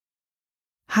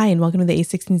Hi, and welcome to the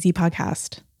A16Z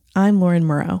podcast. I'm Lauren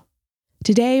Murrow.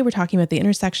 Today, we're talking about the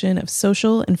intersection of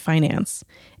social and finance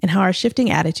and how our shifting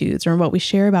attitudes around what we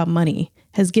share about money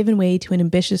has given way to an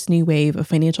ambitious new wave of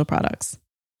financial products.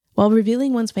 While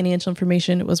revealing one's financial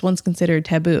information was once considered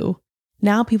taboo,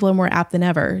 now people are more apt than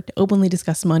ever to openly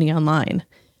discuss money online,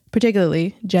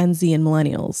 particularly Gen Z and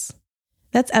millennials.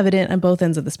 That's evident on both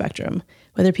ends of the spectrum,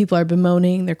 whether people are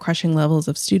bemoaning their crushing levels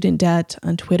of student debt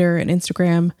on Twitter and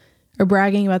Instagram, or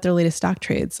bragging about their latest stock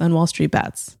trades on Wall Street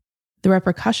bets. The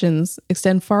repercussions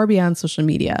extend far beyond social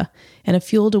media and have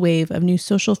fueled a wave of new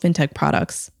social fintech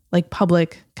products like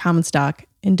Public, Common Stock,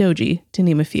 and Doji, to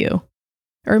name a few.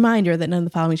 A reminder that none of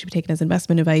the following should be taken as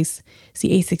investment advice.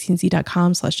 See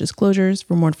a16z.com/disclosures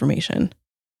for more information.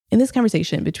 In this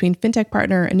conversation between fintech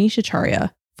partner Anish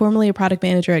Acharya, formerly a product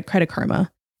manager at Credit Karma,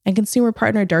 and consumer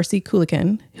partner Darcy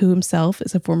Kulikin, who himself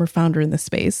is a former founder in this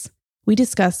space, we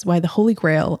discuss why the holy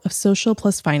grail of social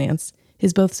plus finance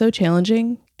is both so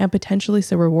challenging and potentially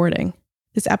so rewarding.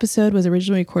 This episode was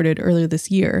originally recorded earlier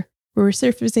this year. We're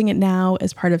resurfacing it now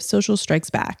as part of Social Strikes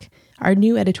Back, our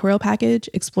new editorial package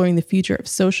exploring the future of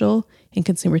social and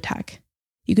consumer tech.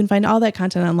 You can find all that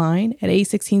content online at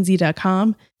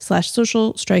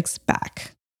a16z.com/social strikes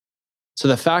back. So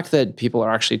the fact that people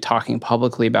are actually talking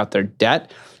publicly about their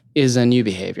debt is a new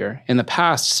behavior. In the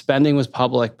past, spending was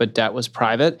public, but debt was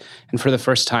private. And for the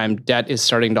first time, debt is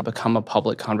starting to become a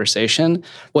public conversation.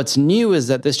 What's new is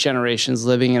that this generation is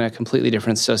living in a completely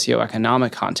different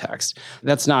socioeconomic context.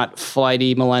 That's not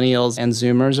flighty millennials and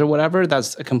Zoomers or whatever.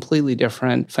 That's a completely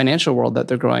different financial world that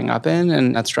they're growing up in,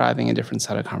 and that's driving a different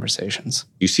set of conversations.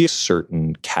 You see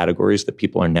certain categories that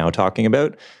people are now talking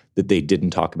about that they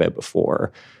didn't talk about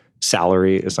before.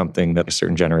 Salary is something that a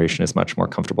certain generation is much more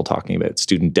comfortable talking about.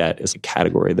 Student debt is a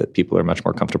category that people are much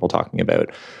more comfortable talking about.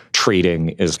 Trading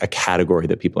is a category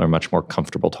that people are much more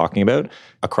comfortable talking about.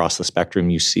 Across the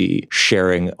spectrum, you see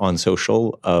sharing on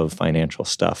social of financial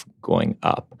stuff going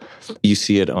up. You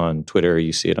see it on Twitter,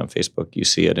 you see it on Facebook, you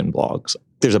see it in blogs.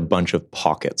 There's a bunch of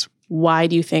pockets. Why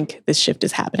do you think this shift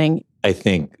is happening? I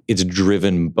think it's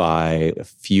driven by a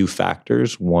few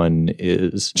factors. One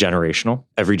is generational.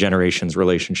 Every generation's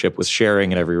relationship with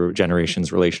sharing and every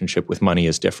generation's relationship with money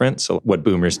is different. So what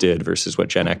boomers did versus what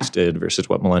Gen X did versus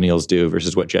what millennials do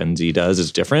versus what Gen Z does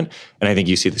is different. And I think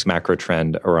you see this macro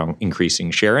trend around increasing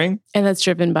sharing. And that's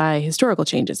driven by historical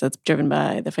changes. That's driven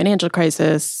by the financial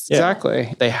crisis. Yeah.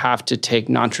 Exactly. They have to take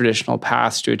non-traditional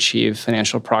paths to achieve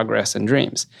financial progress and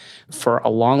dreams. For a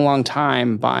long, long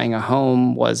time, buying a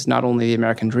home was not only the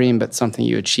American dream, but something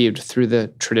you achieved through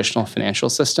the traditional financial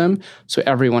system. So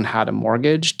everyone had a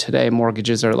mortgage. Today,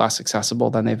 mortgages are less accessible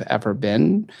than they've ever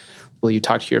been. Will you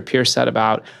talk to your peer set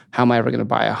about how am I ever going to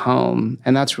buy a home?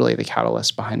 And that's really the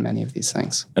catalyst behind many of these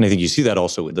things. And I think you see that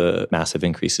also with the massive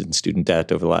increase in student debt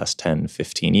over the last 10,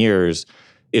 15 years.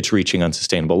 It's reaching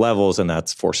unsustainable levels, and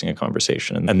that's forcing a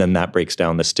conversation. And then that breaks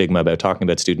down the stigma about talking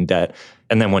about student debt.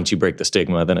 And then once you break the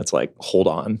stigma, then it's like, hold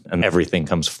on, and everything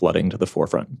comes flooding to the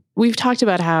forefront. We've talked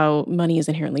about how money is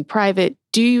inherently private.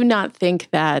 Do you not think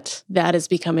that that is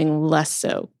becoming less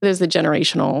so? There's the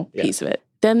generational piece of it.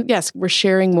 Then, yes, we're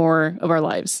sharing more of our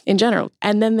lives in general.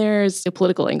 And then there's a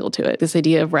political angle to it, this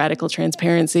idea of radical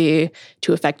transparency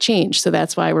to affect change. So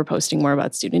that's why we're posting more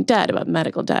about student debt, about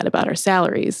medical debt, about our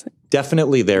salaries.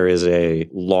 Definitely there is a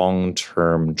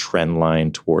long-term trend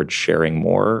line towards sharing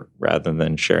more rather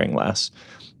than sharing less.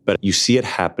 But you see it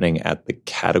happening at the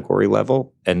category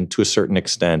level and to a certain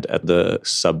extent at the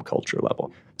subculture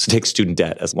level. So take student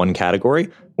debt as one category.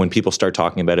 When people start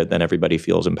talking about it, then everybody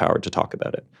feels empowered to talk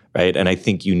about it, right? And I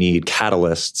think you need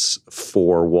catalysts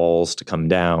for walls to come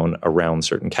down around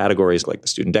certain categories like the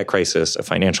student debt crisis, a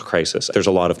financial crisis. There's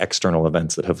a lot of external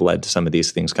events that have led to some of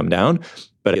these things come down,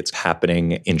 but it's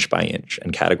happening inch by inch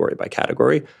and category by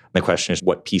category. And the question is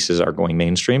what pieces are going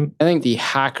mainstream? I think the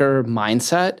hacker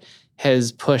mindset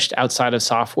has pushed outside of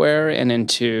software and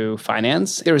into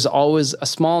finance. There was always a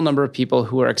small number of people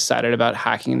who were excited about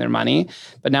hacking their money,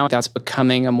 but now that's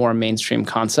becoming a more mainstream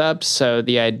concept. So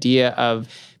the idea of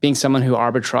being someone who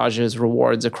arbitrages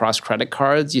rewards across credit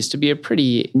cards used to be a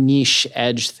pretty niche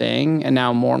edge thing, and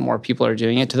now more and more people are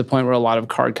doing it to the point where a lot of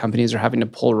card companies are having to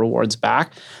pull rewards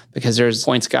back because there's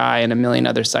Points Guy and a million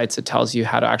other sites that tells you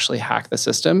how to actually hack the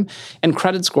system. And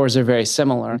credit scores are very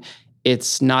similar.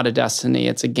 It's not a destiny,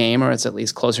 it's a game, or it's at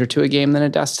least closer to a game than a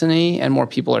destiny. And more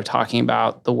people are talking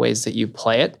about the ways that you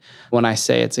play it. When I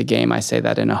say it's a game, I say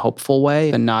that in a hopeful way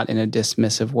and not in a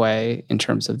dismissive way in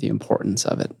terms of the importance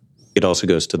of it. It also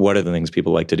goes to what are the things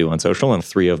people like to do on social? And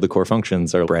 3 of the core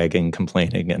functions are bragging,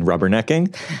 complaining, and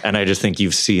rubbernecking. And I just think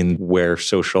you've seen where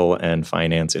social and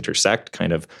finance intersect,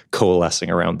 kind of coalescing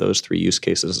around those 3 use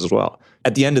cases as well.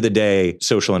 At the end of the day,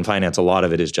 social and finance, a lot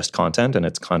of it is just content, and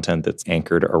it's content that's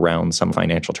anchored around some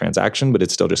financial transaction, but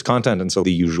it's still just content. And so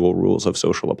the usual rules of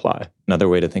social apply. Another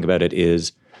way to think about it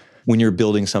is when you're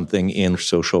building something in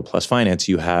social plus finance,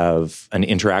 you have an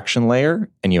interaction layer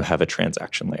and you have a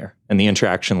transaction layer. And the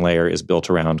interaction layer is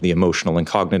built around the emotional and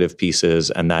cognitive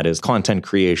pieces, and that is content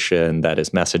creation, that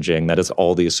is messaging, that is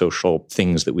all these social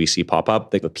things that we see pop up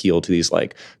that appeal to these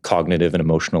like cognitive and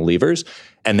emotional levers.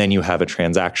 And then you have a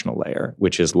transactional layer,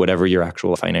 which is whatever your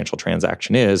actual financial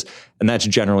transaction is. And that's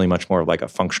generally much more of like a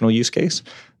functional use case.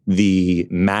 The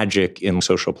magic in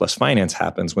social plus finance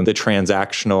happens when the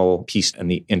transactional piece and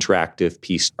the interactive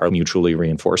piece are mutually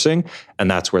reinforcing. And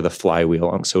that's where the flywheel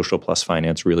on social plus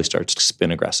finance really starts to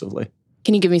spin aggressively.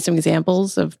 Can you give me some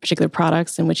examples of particular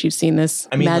products in which you've seen this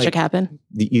magic happen?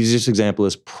 The easiest example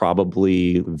is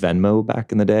probably Venmo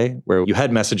back in the day, where you had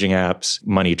messaging apps,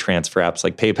 money transfer apps,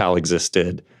 like PayPal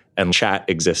existed and chat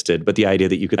existed. But the idea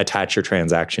that you could attach your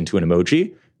transaction to an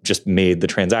emoji just made the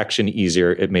transaction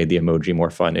easier. It made the emoji more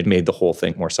fun. It made the whole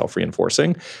thing more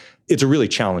self-reinforcing. It's a really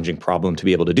challenging problem to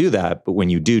be able to do that. But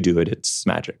when you do it, it's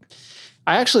magic.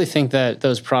 I actually think that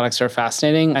those products are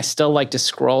fascinating. I still like to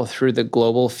scroll through the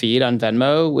global feed on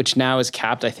Venmo, which now is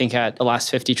capped, I think, at the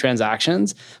last 50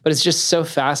 transactions. But it's just so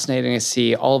fascinating to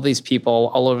see all of these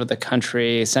people all over the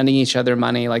country sending each other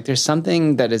money. Like there's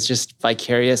something that is just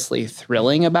vicariously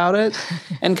thrilling about it.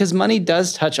 And because money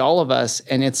does touch all of us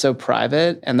and it's so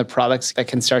private, and the products that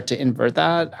can start to invert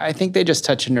that, I think they just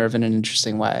touch a nerve in an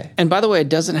interesting way. And by the way, it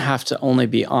doesn't have to only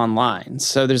be online.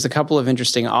 So there's a couple of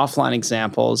interesting offline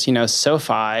examples.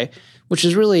 SoFi, which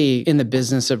is really in the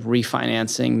business of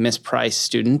refinancing mispriced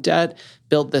student debt,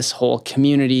 built this whole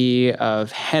community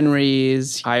of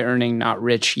Henrys, high earning, not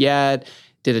rich yet,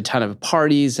 did a ton of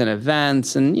parties and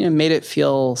events, and made it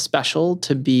feel special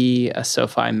to be a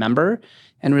SoFi member.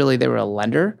 And really, they were a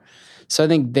lender. So I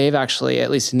think they've actually,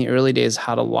 at least in the early days,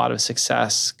 had a lot of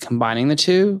success combining the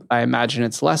two. I imagine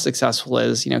it's less successful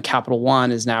as, Capital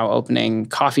One is now opening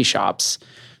coffee shops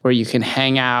where you can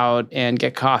hang out and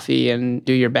get coffee and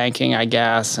do your banking, I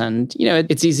guess. And,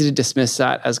 it's easy to dismiss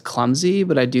that as clumsy,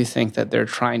 but I do think that they're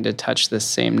trying to touch this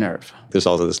same nerve. There's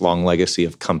also this long legacy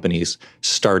of companies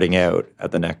starting out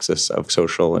at the nexus of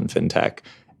social and fintech,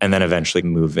 and then eventually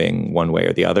moving one way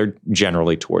or the other,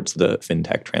 generally towards the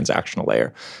fintech transactional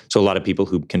layer. So a lot of people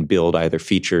who can build either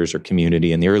features or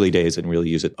community in the early days and really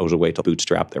use it as a way to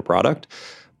bootstrap their product.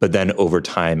 But then over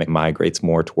time, it migrates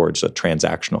more towards a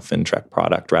transactional fintech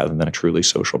product rather than a truly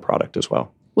social product as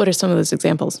well. What are some of those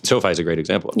examples? SoFi is a great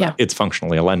example of that. It's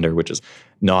functionally a lender, which is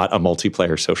not a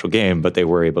multiplayer social game, but they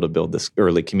were able to build this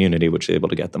early community, which is able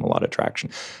to get them a lot of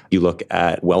traction. You look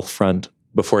at Wealthfront.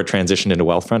 Before it transitioned into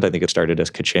Wealthfront, I think it started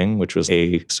as Kaching, which was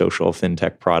a social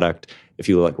fintech product. If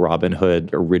you look at Robinhood,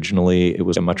 originally it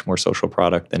was a much more social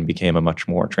product, then became a much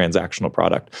more transactional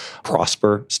product.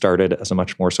 Prosper started as a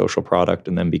much more social product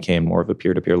and then became more of a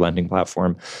peer-to-peer lending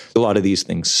platform. A lot of these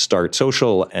things start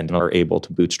social and are able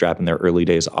to bootstrap in their early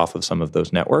days off of some of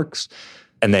those networks.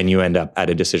 And then you end up at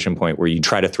a decision point where you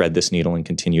try to thread this needle and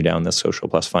continue down this social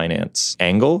plus finance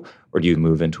angle, or do you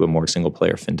move into a more single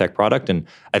player fintech product? And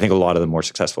I think a lot of the more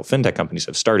successful fintech companies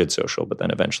have started social, but then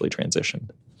eventually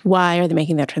transitioned. Why are they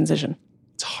making that transition?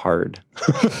 It's hard.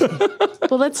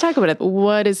 Well, let's talk about it.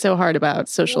 What is so hard about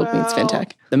social meets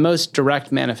fintech? The most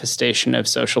direct manifestation of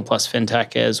social plus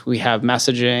fintech is we have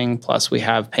messaging plus we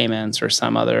have payments or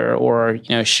some other, or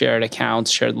shared accounts,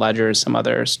 shared ledgers, some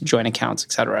others, joint accounts,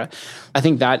 et cetera. I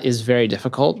think that is very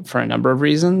difficult for a number of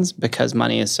reasons because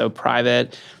money is so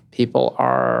private. People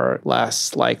are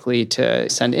less likely to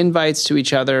send invites to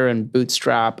each other and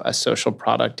bootstrap a social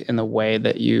product in the way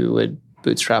that you would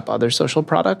bootstrap other social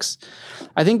products.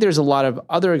 I think there's a lot of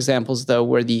other examples, though,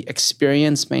 where the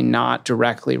experience may not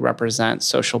directly represent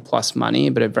social plus money,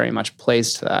 but it very much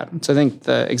plays to that. So I think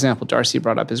the example Darcy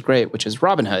brought up is great, which is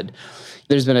Robinhood.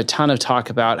 There's been a ton of talk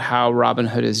about how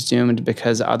Robinhood is doomed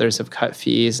because others have cut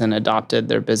fees and adopted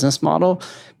their business model.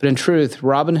 But in truth,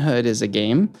 Robinhood is a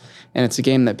game, and it's a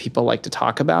game that people like to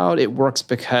talk about. It works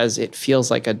because it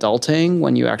feels like adulting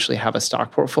when you actually have a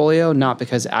stock portfolio, not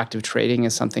because active trading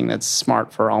is something that's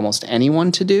smart for almost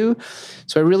anyone to do.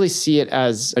 So I really see it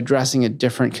as addressing a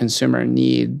different consumer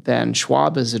need than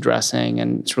Schwab is addressing,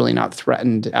 and it's really not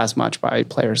threatened as much by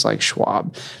players like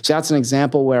Schwab. So that's an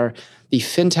example where the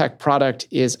fintech product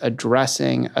is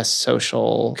addressing a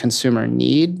social consumer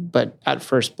need, but at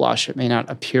first blush, it may not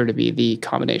appear to be the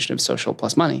combination of social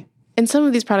plus money. And some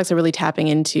of these products are really tapping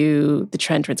into the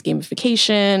trend towards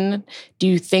gamification. Do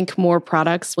you think more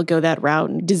products will go that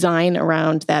route and design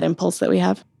around that impulse that we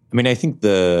have? I mean, I think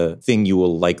the thing you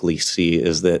will likely see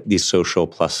is that these social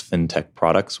plus fintech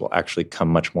products will actually come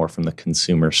much more from the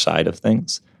consumer side of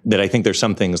things. That I think there's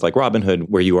some things like Robinhood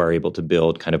where you are able to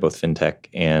build kind of both fintech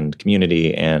and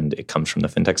community, and it comes from the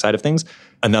fintech side of things.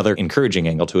 Another encouraging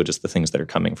angle to it is the things that are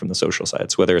coming from the social side.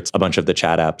 So whether it's a bunch of the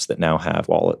chat apps that now have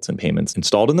wallets and payments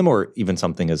installed in them, or even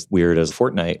something as weird as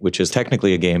Fortnite, which is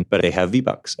technically a game, but they have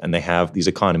V-Bucks and they have these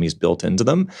economies built into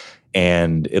them.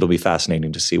 And it'll be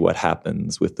fascinating to see what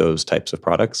happens with those types of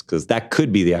products, because that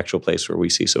could be the actual place where we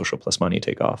see social plus money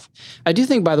take off. I do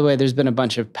think, by the way, there's been a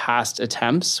bunch of past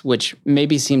attempts, which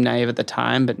maybe seemed naive at the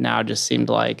time, but now just seemed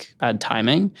like bad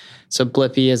timing. So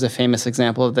Blippy is a famous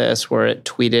example of this, where it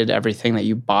tweeted everything that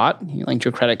you bought. You linked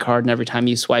your credit card, and every time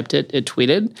you swiped it, it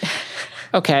tweeted.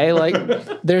 Okay, like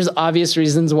there's obvious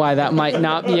reasons why that might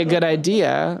not be a good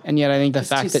idea. And yet I think the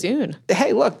fact that,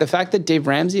 hey, look, the fact that Dave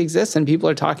Ramsey exists and people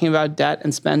are talking about debt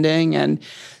and spending, and,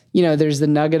 you know, there's the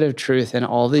nugget of truth in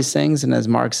all these things. And as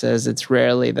Mark says, it's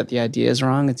rarely that the idea is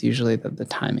wrong. It's usually that the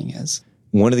timing is.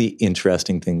 One of the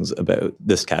interesting things about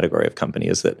this category of company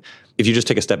is that if you just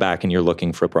take a step back and you're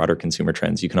looking for broader consumer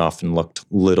trends, you can often look to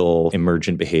little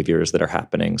emergent behaviors that are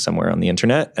happening somewhere on the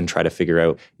internet and try to figure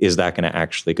out, is that going to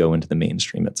actually go into the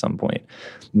mainstream at some point?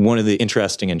 One of the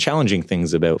interesting and challenging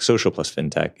things about social plus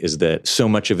fintech is that so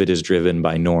much of it is driven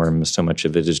by norms, so much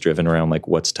of it is driven around like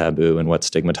what's taboo and what's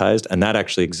stigmatized. And that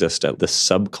actually exists at the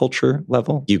subculture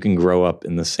level. You can grow up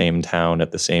in the same town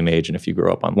at the same age. And if you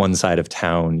grow up on one side of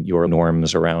town, your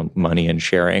norms around money and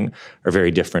sharing are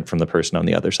very different from the person on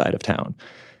the other side of town.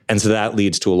 And so that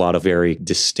leads to a lot of very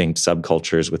distinct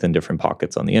subcultures within different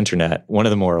pockets on the internet. One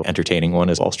of the more entertaining one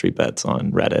is Wall Street Bets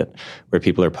on Reddit, where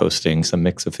people are posting some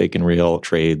mix of fake and real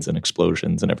trades and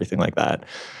explosions and everything like that.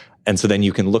 And so then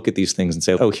you can look at these things and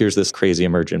say, oh, here's this crazy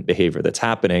emergent behavior that's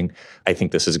happening. I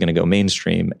think this is going to go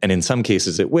mainstream. And in some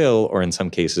cases it will, or in some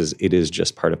cases it is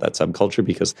just part of that subculture,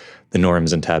 because the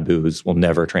norms and taboos will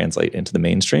never translate into the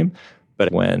mainstream.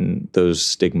 But when those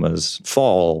stigmas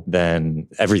fall, then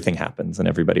everything happens and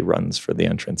everybody runs for the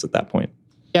entrance at that point.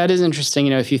 Yeah, it is interesting,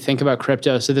 you know, if you think about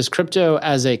crypto. So there's crypto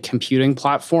as a computing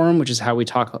platform, which is how we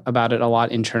talk about it a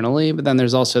lot internally. But then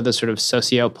there's also the sort of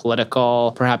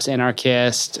socio-political, perhaps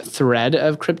anarchist thread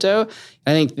of crypto.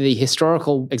 I think the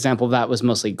historical example of that was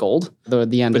mostly gold.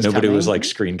 The end but is nobody coming. was like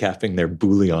screen capping their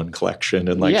bullion collection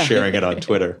and like sharing it on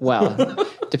Twitter. Well,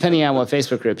 depending on what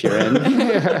Facebook group you're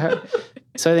in.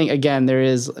 So I think, again, there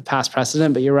is past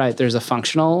precedent, but you're right. There's a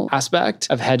functional aspect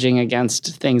of hedging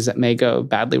against things that may go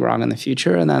badly wrong in the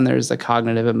future. And then there's the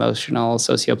cognitive, emotional,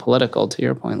 socio-political, to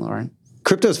your point, Lauren.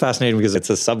 Crypto is fascinating because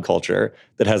it's a subculture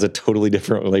that has a totally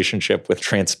different relationship with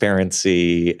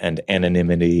transparency and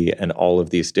anonymity and all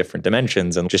of these different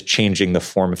dimensions. And just changing the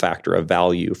form factor of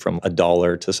value from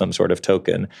 $1 to some sort of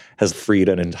token has freed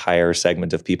an entire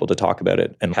segment of people to talk about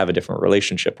it and have a different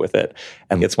relationship with it.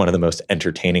 And it's one of the most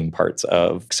entertaining parts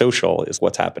of social is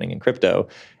what's happening in crypto.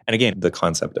 And again, the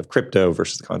concept of crypto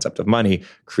versus the concept of money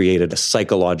created a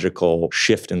psychological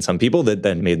shift in some people that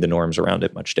then made the norms around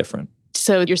it much different.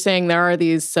 So you're saying there are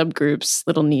these subgroups,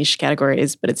 little niche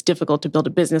categories, but it's difficult to build a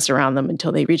business around them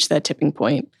until they reach that tipping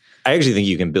point. I actually think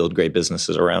you can build great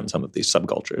businesses around some of these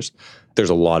subcultures.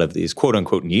 There's a lot of these quote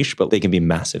unquote niche, but they can be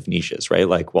massive niches, right?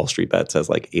 Like Wall Street Bets has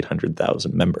like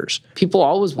 800,000 members. People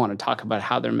always want to talk about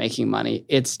how they're making money.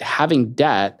 It's having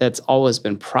debt that's always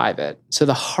been private. So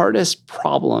the hardest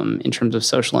problem in terms of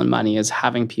social and money is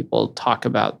having people talk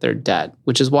about their debt,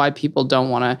 which is why people don't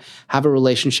want to have a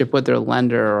relationship with their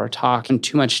lender or talk in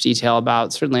too much detail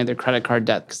about certainly their credit card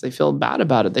debt because they feel bad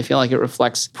about it. They feel like it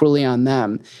reflects poorly on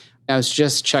them. I was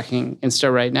just checking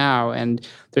Insta right now, and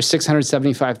there's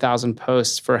 675,000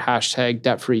 posts for hashtag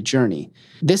debt-free journey.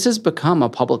 This has become a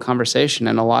public conversation,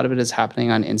 and a lot of it is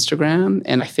happening on Instagram.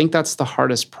 And I think that's the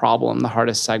hardest problem, the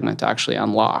hardest segment to actually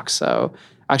unlock. So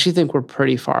I actually think we're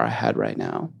pretty far ahead right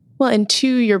now. Well, and to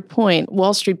your point,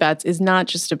 Wall Street Bets is not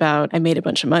just about, I made a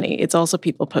bunch of money. It's also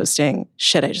people posting,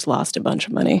 shit, I just lost a bunch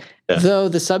of money. Yeah. Though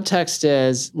the subtext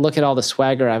is, look at all the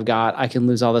swagger I've got. I can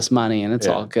lose all this money and it's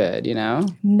all good, you know?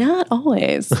 Not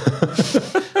always.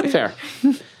 Fair.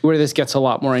 Where this gets a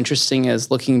lot more interesting is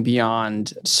looking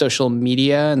beyond social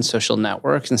media and social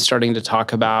networks and starting to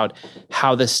talk about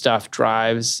how this stuff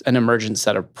drives an emergent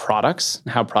set of products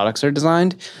and how products are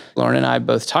designed. Lauren and I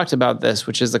both talked about this,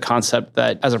 which is the concept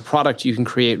that as a product, you can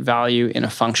create value in a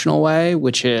functional way,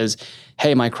 which is,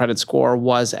 hey, my credit score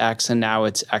was X and now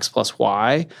it's X plus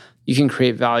Y. You can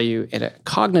create value in a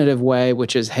cognitive way,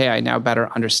 which is, hey, I now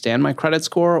better understand my credit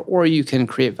score. Or you can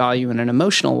create value in an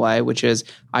emotional way, which is,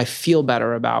 I feel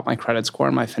better about my credit score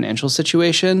and my financial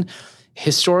situation.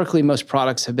 Historically, most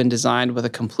products have been designed with a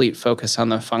complete focus on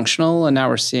the functional. And now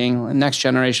we're seeing the next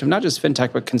generation of not just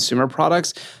fintech, but consumer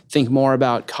products think more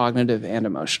about cognitive and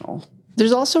emotional.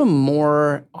 There's also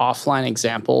more offline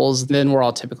examples than we're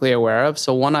all typically aware of.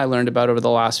 So one I learned about over the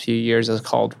last few years is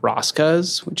called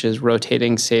ROSCAs, which is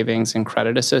Rotating Savings and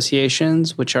Credit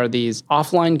Associations, which are these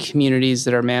offline communities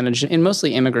that are managed in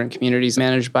mostly immigrant communities,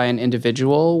 managed by an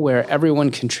individual where everyone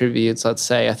contributes, let's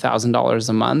say, $1,000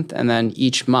 a month. And then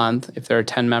each month, if there are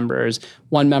 10 members,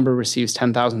 one member receives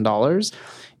 $10,000.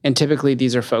 And typically,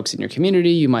 these are folks in your community.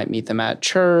 You might meet them at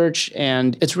church,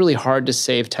 and it's really hard to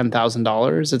save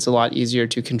 $10,000. It's a lot easier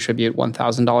to contribute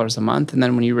 $1,000 a month. And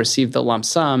then when you receive the lump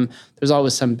sum, there's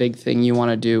always some big thing you want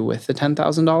to do with the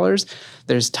 $10,000.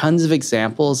 There's tons of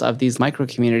examples of these micro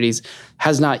communities,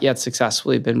 has not yet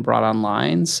successfully been brought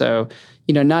online. So,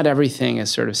 not everything is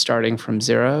sort of starting from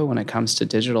zero when it comes to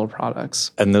digital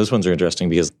products. And those ones are interesting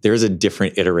because there's a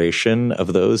different iteration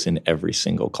of those in every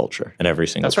single culture and every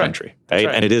single country, right?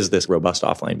 And it is this robust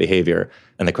offline behavior.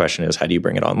 And the question is, how do you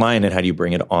bring it online? And how do you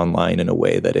bring it online in a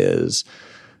way that is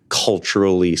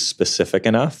culturally specific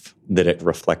enough that it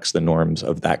reflects the norms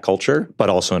of that culture, but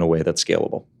also in a way that's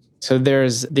scalable? So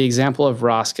there's the example of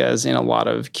ROSCAs in a lot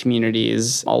of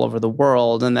communities all over the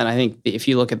world. And then I think if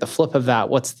you look at the flip of that,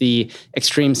 what's the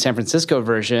extreme San Francisco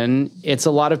version? It's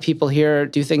a lot of people here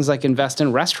do things like invest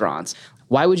in restaurants.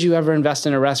 Why would you ever invest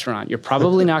in a restaurant? You're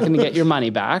probably not going to get your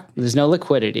money back. There's no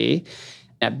liquidity.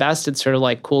 At best, it's sort of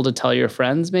like cool to tell your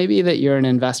friends maybe that you're an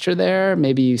investor there.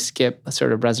 Maybe you skip a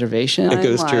sort of reservation. It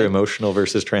goes to your emotional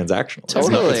versus transactional.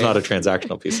 Totally. It's not a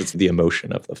transactional piece. It's the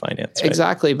emotion of the finance. Right?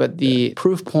 Exactly. But the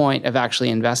proof point of actually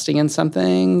investing in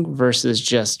something versus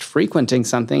just frequenting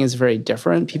something is very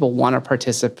different. People want to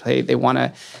participate. They want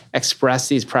to express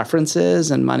these preferences,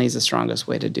 and money is the strongest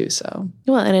way to do so.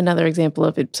 Well, and another example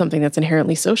of it, something that's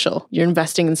inherently social. You're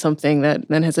investing in something that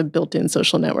then has a built-in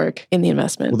social network in the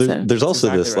investment. Well, there's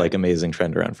also this right. like amazing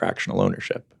trend around fractional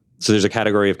ownership. So there's a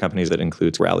category of companies that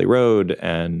includes Rally Road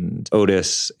and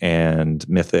Otis and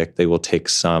Mythic. They will take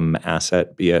some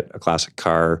asset, be it a classic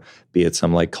car, be it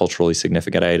some like culturally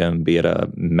significant item, be it a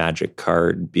magic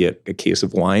card, be it a case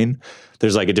of wine.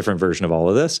 There's like a different version of all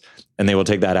of this. And they will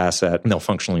take that asset and they'll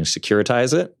functionally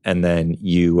securitize it. And then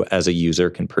you as a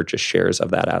user can purchase shares of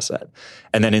that asset.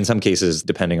 And then in some cases,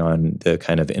 depending on the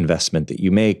kind of investment that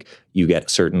you make, you get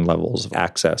certain levels of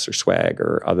access or swag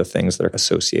or other things that are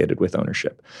associated with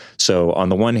ownership. So on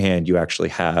the one hand, you actually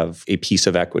have a piece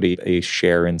of equity, a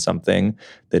share in something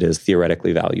that is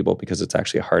theoretically valuable because it's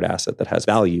actually a hard asset that has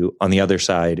value. On the other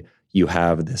side, you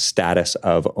have the status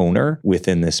of owner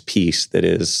within this piece that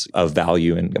is of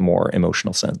value in a more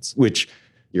emotional sense, which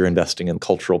you're investing in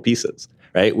cultural pieces,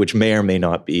 right? Which may or may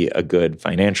not be a good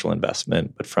financial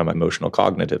investment, but from an emotional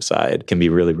cognitive side can be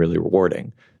really, really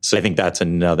rewarding. So I think that's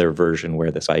another version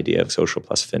where this idea of social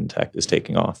plus fintech is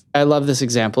taking off. I love this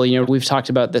example. We've talked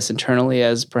about this internally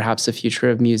as perhaps the future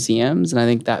of museums. And I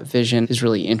think that vision is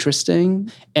really interesting.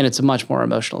 And it's much more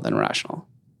emotional than rational.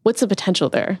 What's the potential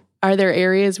there? Are there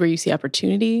areas where you see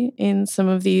opportunity in some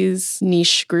of these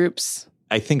niche groups?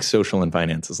 I think social and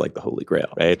finance is like the holy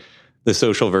grail, right? The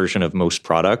social version of most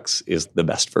products is the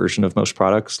best version of most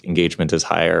products. Engagement is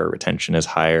higher, retention is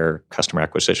higher, customer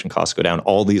acquisition costs go down.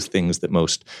 All these things that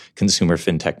most consumer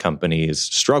fintech companies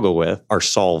struggle with are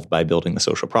solved by building the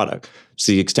social product. To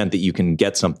the extent that you can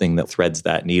get something that threads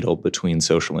that needle between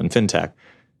social and fintech,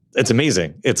 it's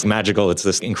amazing. It's magical. It's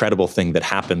this incredible thing that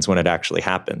happens when it actually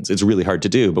happens. It's really hard to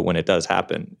do, but when it does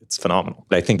happen, it's phenomenal.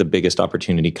 I think the biggest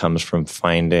opportunity comes from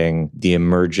finding the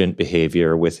emergent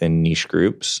behavior within niche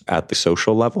groups at the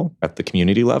social level, at the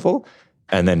community level,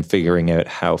 and then figuring out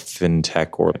how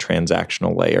fintech or a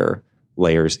transactional layer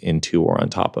layers into or on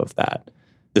top of that.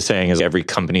 The saying is every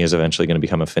company is eventually going to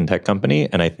become a fintech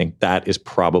company. And I think that is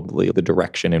probably the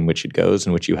direction in which it goes,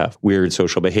 in which you have weird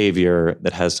social behavior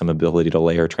that has some ability to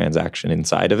layer transaction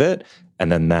inside of it.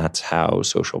 And then that's how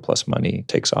social plus money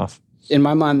takes off. In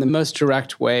my mind, the most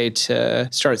direct way to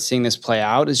start seeing this play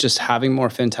out is just having more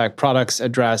fintech products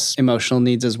address emotional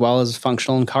needs as well as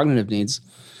functional and cognitive needs.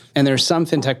 And there's some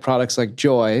fintech products like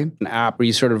Joy, an app where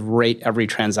you sort of rate every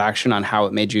transaction on how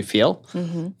it made you feel.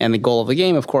 Mm-hmm. And the goal of the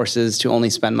game, of course, is to only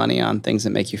spend money on things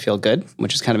that make you feel good,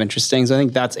 which is kind of interesting. So I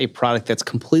think that's a product that's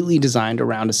completely designed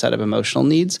around a set of emotional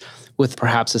needs with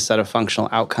perhaps a set of functional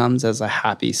outcomes as a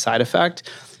happy side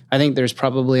effect. I think there's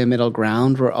probably a middle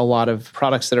ground where a lot of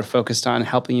products that are focused on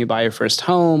helping you buy your first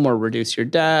home or reduce your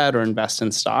debt or invest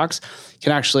in stocks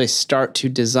can actually start to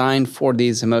design for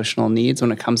these emotional needs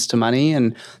when it comes to money.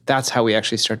 And that's how we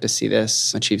actually start to see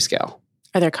this achieve scale.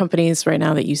 Are there companies right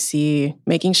now that you see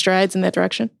making strides in that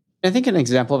direction? I think an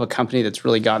example of a company that's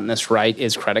really gotten this right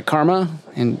is Credit Karma.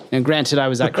 And granted, I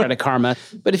was at Credit Karma,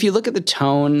 but if you look at the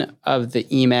tone of the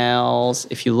emails,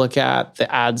 if you look at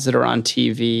the ads that are on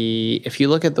TV, if you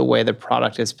look at the way the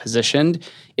product is positioned,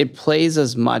 it plays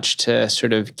as much to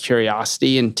sort of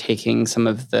curiosity and taking some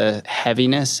of the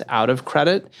heaviness out of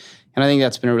credit. And I think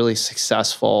that's been a really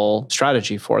successful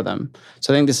strategy for them.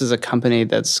 So I think this is a company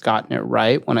that's gotten it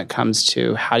right when it comes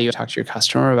to how do you talk to your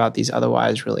customer about these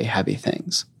otherwise really heavy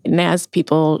things. And as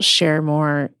people share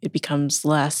more, it becomes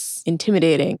less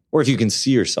intimidating. Or if you can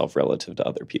see yourself relative to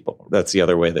other people. That's the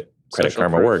other way that Credit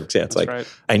Karma works. Yeah, it's That's like, right.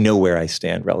 I know where I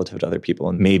stand relative to other people.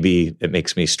 And maybe it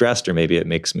makes me stressed or maybe it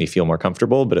makes me feel more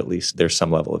comfortable, but at least there's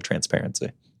some level of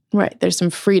transparency. Right. There's some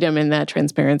freedom in that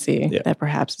transparency that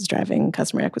perhaps is driving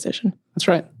customer acquisition. That's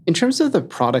right. In terms of the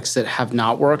products that have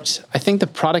not worked, I think the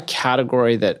product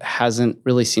category that hasn't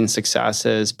really seen success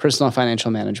is personal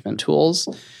financial management tools.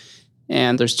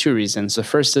 And there's two reasons. The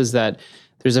first is that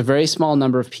there's a very small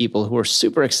number of people who are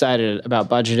super excited about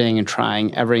budgeting and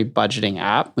trying every budgeting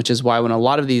app, which is why when a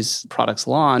lot of these products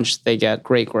launch, they get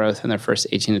great growth in their first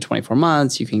 18 to 24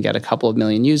 months. You can get a couple of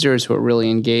million users who are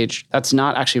really engaged. That's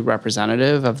not actually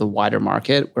representative of the wider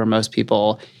market where most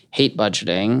people hate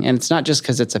budgeting. And it's not just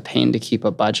because it's a pain to keep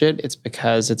a budget. It's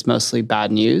because it's mostly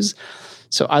bad news.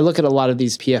 So I look at a lot of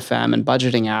these PFM and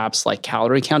budgeting apps like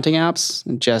calorie counting apps.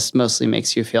 It just mostly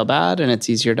makes you feel bad, and it's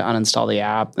easier to uninstall the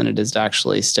app than it is to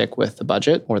actually stick with the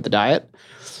budget or the diet.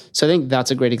 So I think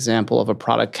that's a great example of a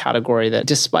product category that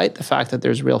despite the fact that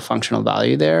there's real functional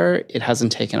value there, it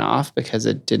hasn't taken off because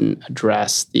it didn't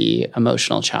address the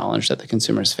emotional challenge that the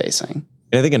consumer is facing.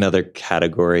 And I think another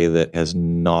category that has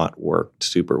not worked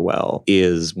super well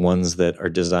is ones that are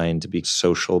designed to be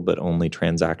social but only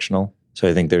transactional. So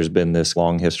I think there's been this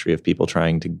long history of people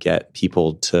trying to get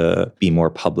people to be more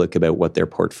public about what their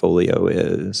portfolio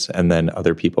is. And then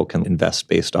other people can invest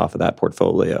based off of that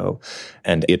portfolio.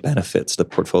 And it benefits the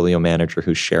portfolio manager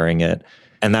who's sharing it.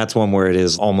 And that's one where it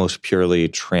is almost purely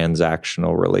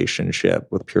transactional relationship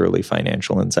with purely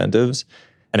financial incentives.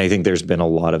 And I think there's been a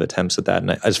lot of attempts at that.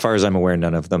 And as far as I'm aware,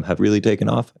 none of them have really taken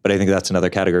off. But I think that's another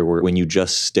category where when you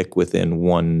just stick within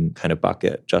one kind of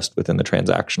bucket, just within the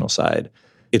transactional side,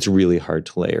 it's really hard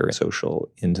to layer social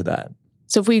into that.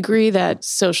 So if we agree that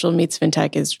social meets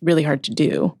fintech is really hard to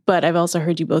do, but I've also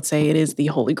heard you both say it is the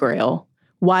holy grail.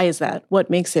 Why is that? What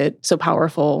makes it so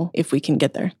powerful if we can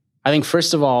get there? I think,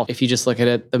 first of all, if you just look at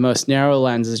it, the most narrow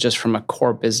lens is just from a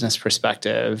core business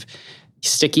perspective.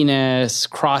 Stickiness,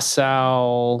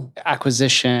 cross-sell,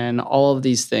 acquisition, all of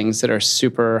these things that are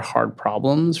super hard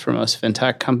problems for most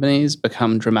fintech companies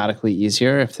become dramatically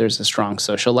easier if there's a strong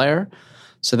social layer.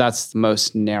 So that's the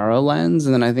most narrow lens.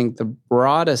 And then I think the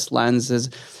broadest lens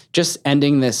is just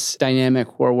ending this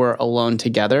dynamic where we're alone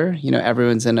together. You know,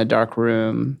 everyone's in a dark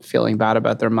room feeling bad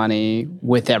about their money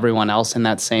with everyone else in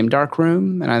that same dark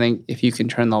room. And I think if you can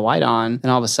turn the light on, then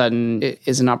all of a sudden it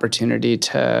is an opportunity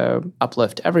to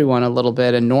uplift everyone a little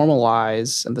bit and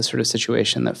normalize the sort of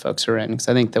situation that folks are in. Because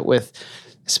I think that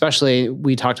especially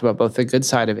we talked about both the good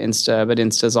side of Insta, but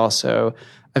Insta is also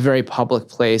a very public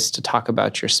place to talk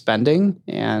about your spending.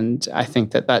 And I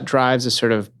think that drives a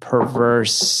sort of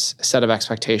perverse set of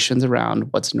expectations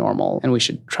around what's normal. And we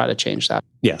should try to change that.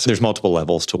 Yeah, so there's multiple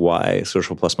levels to why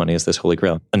social plus money is this holy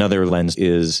grail. Another lens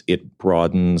is it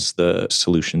broadens the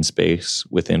solution space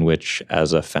within which,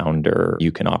 as a founder,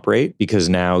 you can operate. Because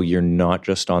now you're not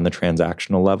just on the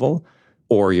transactional level,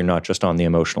 or you're not just on the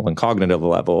emotional and cognitive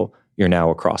level, you're now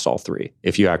across all three.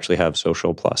 If you actually have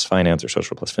social plus finance or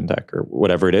social plus fintech or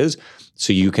whatever it is,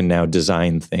 so you can now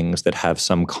design things that have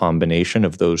some combination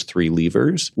of those three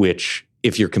levers, which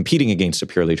if you're competing against a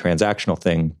purely transactional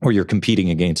thing or you're competing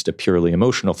against a purely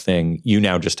emotional thing, you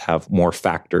now just have more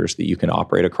factors that you can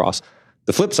operate across.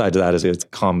 The flip side to that is it's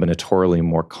combinatorially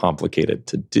more complicated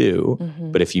to do.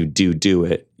 Mm-hmm. But if you do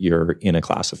it, you're in a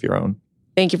class of your own.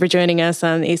 Thank you for joining us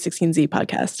on the A16Z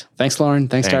podcast. Thanks, Lauren.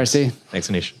 Thanks, Darcy. Thanks,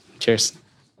 Anish. Cheers.